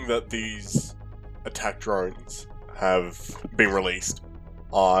seeing that these attack drones have been released,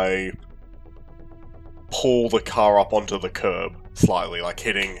 I pull the car up onto the curb slightly,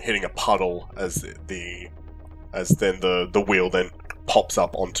 hitting a puddle as then the wheel then pops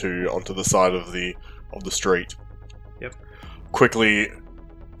up onto the side of the street. Yep. Quickly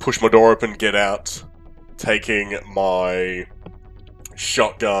push my door open, get out, taking my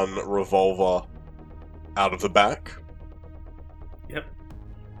shotgun revolver out of the back. Yep.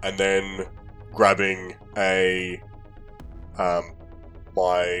 And then grabbing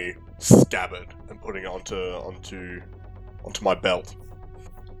my scabbard and putting it onto my belt.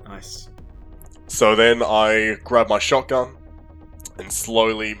 Nice. So then I grab my shotgun and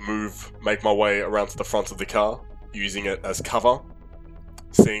slowly make my way around to the front of the car, using it as cover,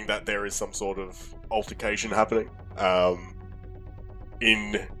 seeing that there is some sort of altercation happening.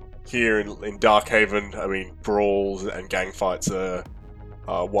 In Darkhaven, I mean, brawls and gang fights are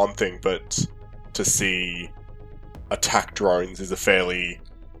one thing, but to see attack drones is a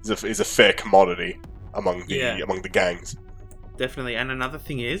fair commodity among the gangs. Definitely. And another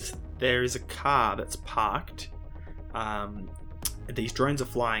thing is, there is a car that's parked. These drones are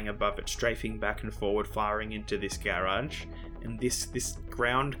flying above it, strafing back and forward, firing into this garage. And this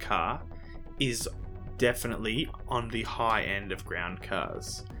ground car is definitely on the high end of ground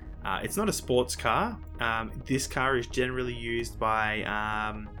cars. It's not a sports car. This car is generally used by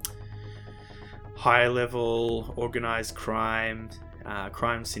higher level organized crime,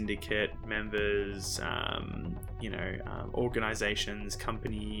 crime syndicate members, organizations,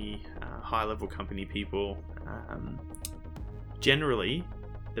 company, high-level company people. Generally,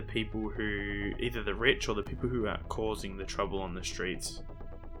 the people who, either the rich or the people who are causing the trouble on the streets.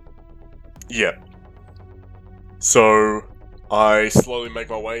 Yeah. So I slowly make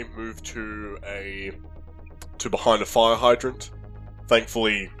my way, move to behind a fire hydrant.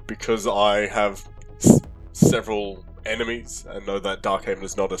 Thankfully, because I have several enemies and know that Darkhaven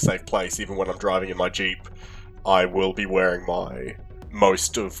is not a safe place, even when I'm driving in my Jeep, I will be wearing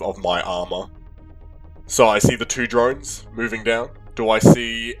most of my armor. So I see the 2 drones moving down. Do I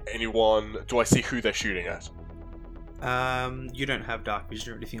see anyone? Do I see who they're shooting at? You don't have dark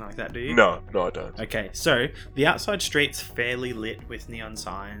vision or anything like that, do you? No, I don't. Okay, so the outside street's fairly lit with neon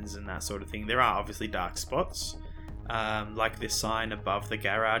signs and that sort of thing. There are obviously dark spots, like this sign above the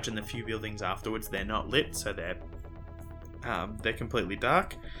garage and the few buildings afterwards. They're not lit, so they're completely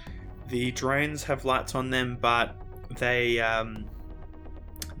dark. The drones have lights on them, but they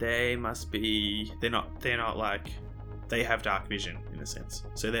must be. They're not like. They have dark vision in a sense,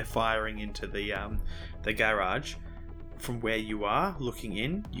 so they're firing into the garage. From where you are looking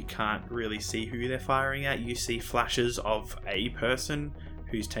in, you can't really see who they're firing at. You see flashes of a person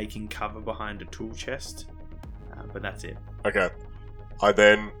who's taking cover behind a tool chest, but that's it. Okay.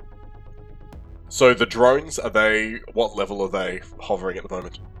 So the drones, what level are they hovering at the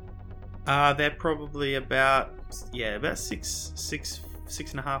moment? They're probably about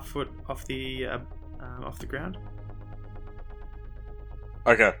 6.5 foot off the ground.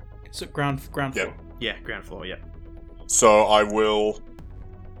 Okay. So ground floor. Yeah, ground floor. Yeah. So I will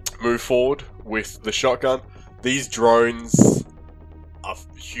move forward with the shotgun. These drones are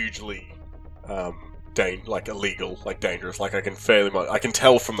hugely illegal, dangerous. I can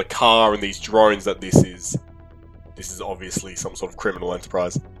tell from the car and these drones that this is obviously some sort of criminal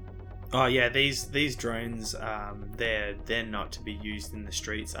enterprise. Oh yeah, these drones, they're not to be used in the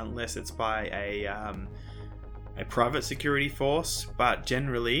streets unless it's by a private security force. But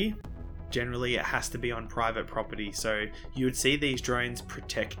generally it has to be on private property. So you would see these drones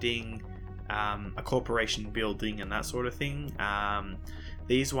protecting a corporation building and that sort of thing.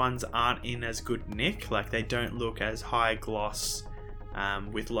 These ones aren't in as good nick. They don't look as high gloss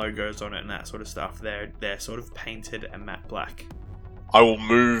with logos on it and that sort of stuff. They're sort of painted a matte black. I will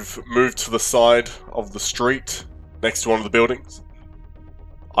move to the side of the street next to one of the buildings.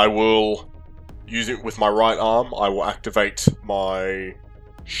 I will use it with my right arm. I will activate my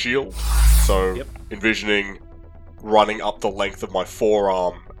shield. So, envisioning running up the length of my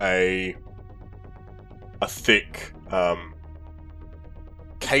forearm a thick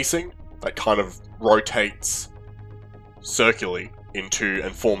casing that kind of rotates circularly into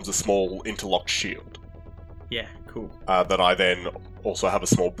and forms a small interlocked shield. Yeah, cool. That I then also have a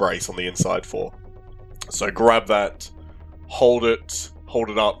small brace on the inside for. So grab that, hold it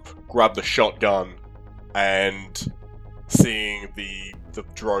up, grab the shotgun, and seeing the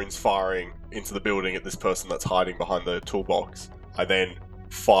drones firing into the building at this person that's hiding behind the toolbox, I then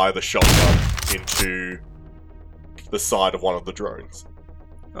fire the shotgun into the side of one of the drones.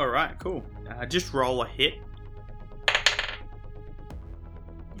 Alright, cool. Just roll a hit.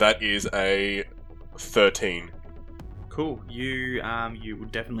 That is a 13. Cool. You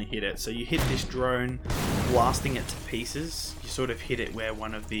would definitely hit it. So you hit this drone, blasting it to pieces. You sort of hit it where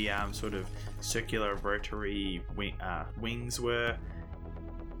one of the sort of circular rotary wings were.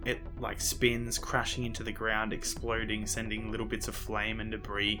 It spins, crashing into the ground, exploding, sending little bits of flame and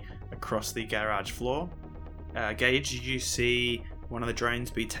debris across the garage floor. Gage, you see one of the drones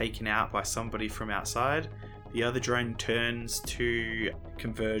be taken out by somebody from outside. The other drone turns to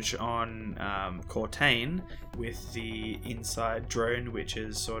converge on Cortain with the inside drone, which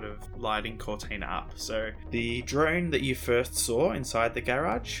is sort of lighting Cortain up. So the drone that you first saw inside the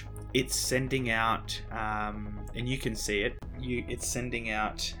garage, it's sending out, and you can see it, it's sending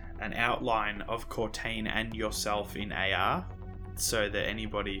out an outline of Cortain and yourself in AR, so that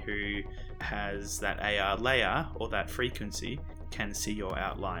anybody who has that AR layer or that frequency can see your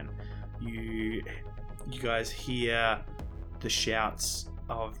outline. You guys hear the shouts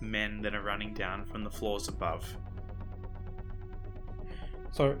of men that are running down from the floors above.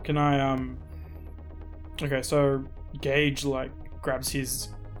 So can I okay, so Gage grabs his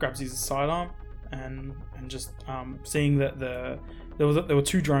sidearm and just seeing that there were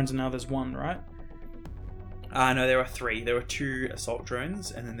 2 drones and now there's 1, right? No, there were 3. There were 2 assault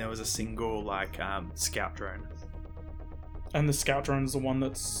drones and then there was a single scout drone. And the scout drone is the one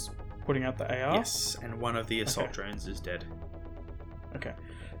that's putting out the AR? Yes, and one of the assault drones is dead. Okay.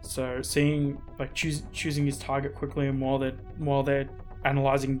 So seeing like choosing his target quickly, and while they're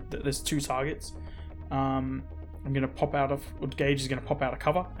analyzing, there's 2 targets. I'm gonna Gage is gonna pop out of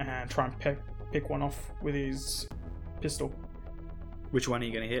cover and try and pick one off with his pistol. Which one are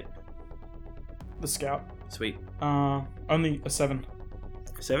you going to hit? The scout. Sweet. Only a 7.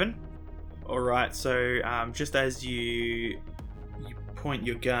 7? Alright, so just as you point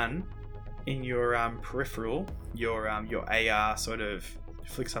your gun in your peripheral, your AR sort of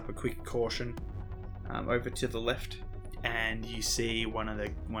flicks up a quick caution over to the left, and you see one of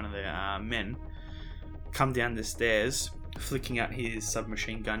the men come down the stairs, flicking out his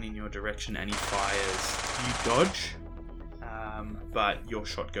submachine gun in your direction, and he fires. You dodge, but your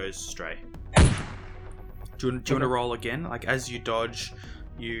shot goes stray. Do you want to roll again? Like as you dodge,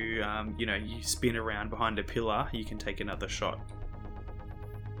 you spin around behind a pillar. You can take another shot.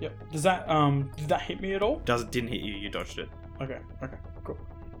 Yep. Did that hit me at all? Didn't hit you. You dodged it. Okay. Cool.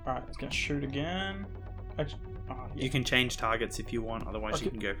 All right. It's gonna shoot again. You can change targets if you want. Otherwise, you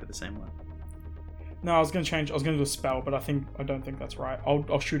can go for the same one. No, I was gonna do a spell, but I don't think that's right.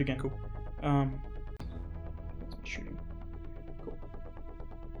 I'll shoot again. Cool. Shooting. Cool.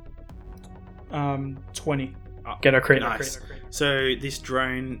 20. Get a crit. Nice. So this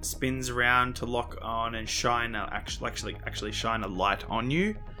drone spins around to lock on and shine actually shine a light on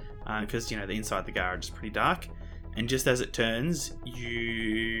you, because the inside of the garage is pretty dark. And just as it turns,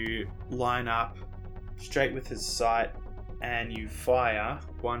 you line up straight with his sight, and you fire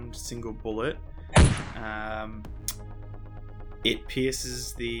one single bullet. It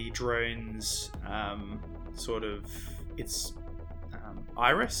pierces the drone's its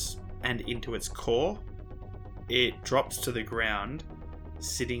iris and into its core. It drops to the ground.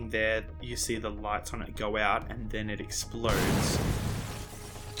 Sitting there, you see the lights on it go out, and then it explodes.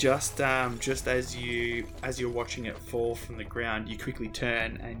 Just as you're watching it fall from the ground, you quickly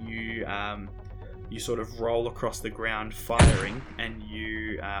turn and you sort of roll across the ground firing, and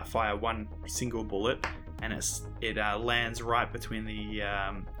you fire one single bullet, and it lands right between the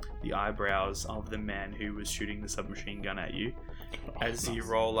eyebrows of the man who was shooting the submachine gun at you. As you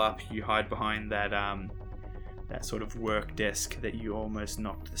roll up, you hide behind that sort of work desk that you almost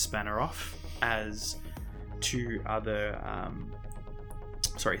knocked the spanner off, as three other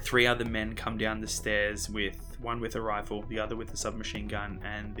men come down the stairs, with one with a rifle, the other with a submachine gun,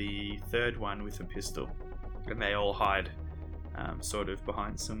 and the third one with a pistol. And they all hide sort of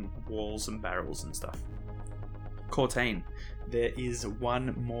behind some walls and barrels and stuff. Cortain, there is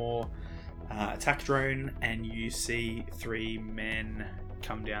one more attack drone, and you see 3 men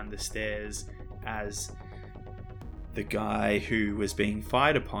come down the stairs as the guy who was being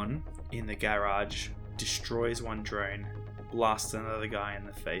fired upon in the garage destroys one drone, blasts another guy in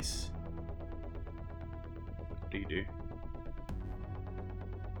the face. What do you do?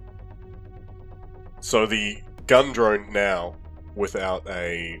 So the gun drone now, without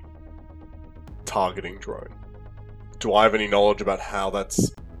a targeting drone, do I have any knowledge about how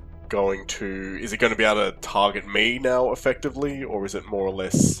that's going to... Is it going to be able to target me now effectively, or is it more or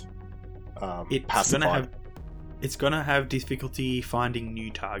less pacified? It's going to have difficulty finding new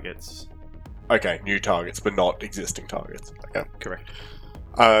targets. Okay, new targets, but not existing targets. Okay. Correct.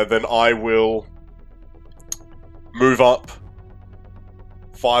 Then I will move up,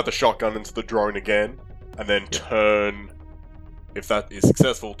 fire the shotgun into the drone again, and then turn, if that is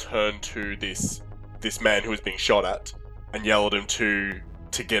successful, turn to this man who is being shot at, and yell at him to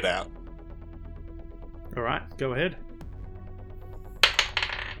get out. Alright, go ahead.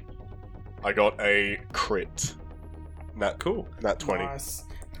 I got a crit. Cool. Nat 20. Nice.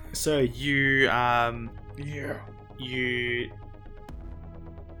 So you fire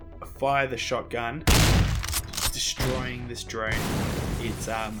the shotgun, destroying this drone. It's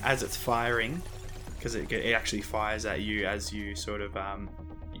as it's firing, because it actually fires at you as you sort of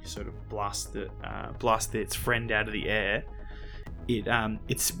blast its friend out of the air.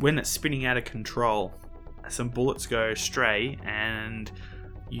 It's when it's spinning out of control, some bullets go stray, and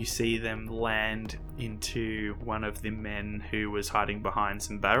you see them land into one of the men who was hiding behind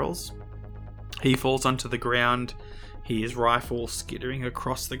some barrels. He falls onto the ground, his rifle skittering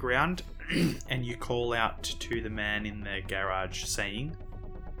across the ground, and you call out to the man in the garage saying...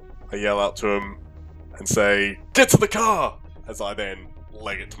 I yell out to him and say, "Get to the car!" as I then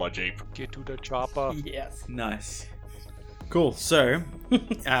leg it to my Jeep. Get to the chopper. Yes. Nice. Cool, so,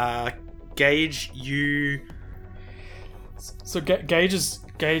 Gage, you... So Gage,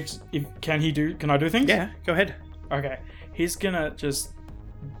 can I do things? Yeah, go ahead. Okay. He's gonna just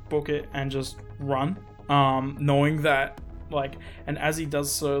book it and just run, knowing that, and as he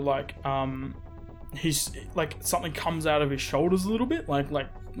does so, he's like something comes out of his shoulders a little bit, like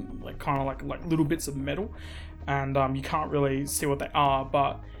kind of like little bits of metal, and you can't really see what they are.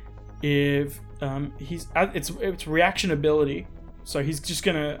 But if it's reaction ability, so he's just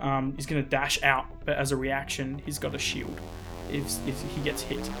gonna dash out, but as a reaction, he's got a shield if he gets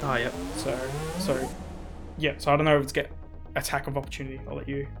hit. Oh, yep. So yeah. So I don't know if it's get attack of opportunity. I'll let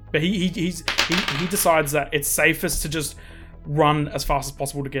you. But he decides that it's safest to just run as fast as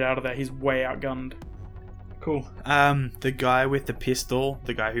possible to get out of there. He's way outgunned. Cool. The guy with the pistol,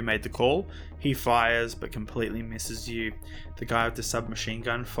 the guy who made the call, he fires but completely misses you. The guy with the submachine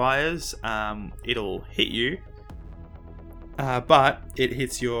gun fires. It'll hit you, but it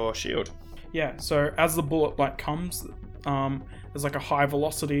hits your shield. Yeah. So as the bullet comes, there's like a high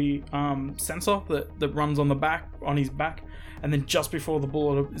velocity sensor that runs on his back, and then just before the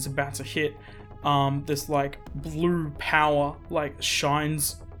bullet is about to hit, this like blue power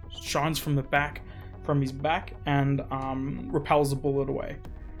shines from his back and repels the bullet away.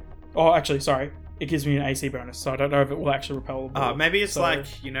 Oh, actually, sorry, it gives me an AC bonus, so I don't know if it will actually repel the bullet. Maybe it's in like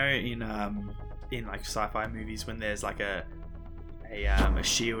sci-fi movies when there's like a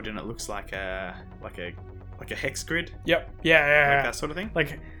shield and it looks like a hex grid. Yep. Yeah. Like that sort of thing.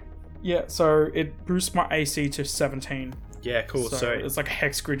 Yeah. So it boosts my AC to 17. Yeah, cool. So it's like a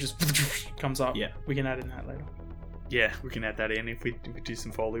hex grid just comes up. Yeah. We can add in that later. Yeah, we can add that in if we do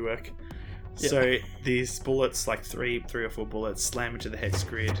some Foley work. Yeah. So these bullets, like three or four bullets, slam into the hex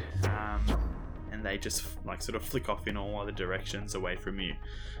grid, and they just sort of flick off in all other directions away from you.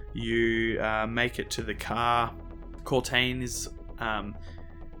 You make it to the car. Cortain is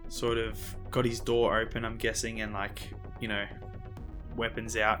sort of got his door open, I'm guessing, and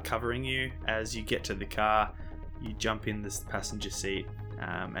weapons out covering you. As you get to the car, you jump in the passenger seat,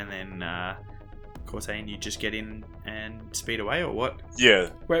 and then Cortain, you just get in and speed away, or what? Yeah.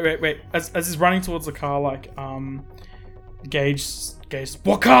 Wait. As he's running towards the car, Gage,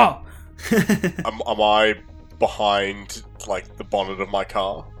 what car? Am I behind the bonnet of my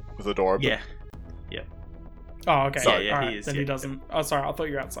car with the door open? Yeah. Oh, okay. Sorry, yeah, All he is. Then yeah, he doesn't. Oh, sorry. I thought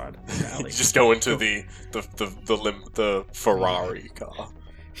you were outside. In the alley. You just go into the Ferrari car.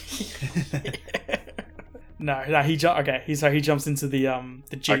 No. He jumps into the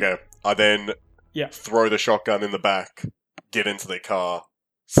Jeep. Okay. I then throw the shotgun in the back, get into the car,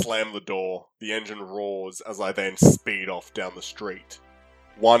 slam the door. The engine roars as I then speed off down the street.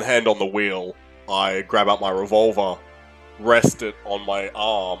 One hand on the wheel, I grab out my revolver, rest it on my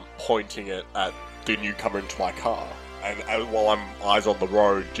arm, pointing it at the newcomer into my car. And while I'm eyes on the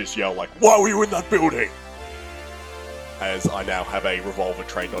road, just yell "Why were you in that building?" As I now have a revolver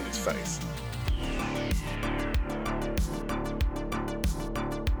trained on his face.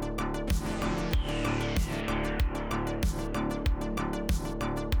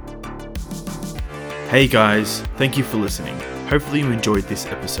 Hey guys, thank you for listening. Hopefully you enjoyed this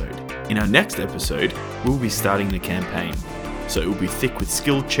episode. In our next episode, we'll be starting the campaign. So it will be thick with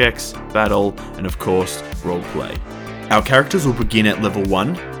skill checks, battle, and of course, roleplay. Our characters will begin at level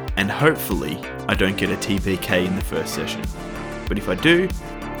 1, and hopefully I don't get a TPK in the first session. But if I do,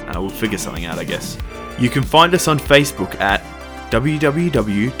 we'll figure something out, I guess. You can find us on Facebook at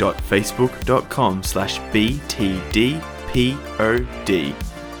www.facebook.com/btdpod.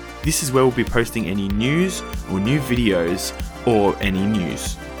 This is where we'll be posting any news or new videos or any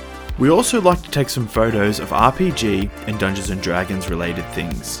news. We also like to take some photos of RPG and Dungeons & Dragons related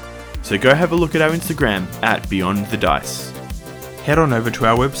things. So go have a look at our Instagram at Beyond the Dice. Head on over to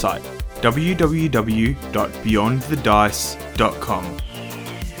our website, www.beyondthedice.com.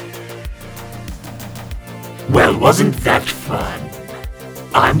 Well, wasn't that fun?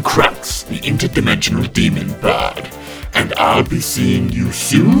 I'm Crux, the interdimensional demon bard, and I'll be seeing you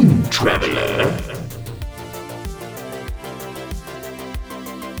soon, traveler.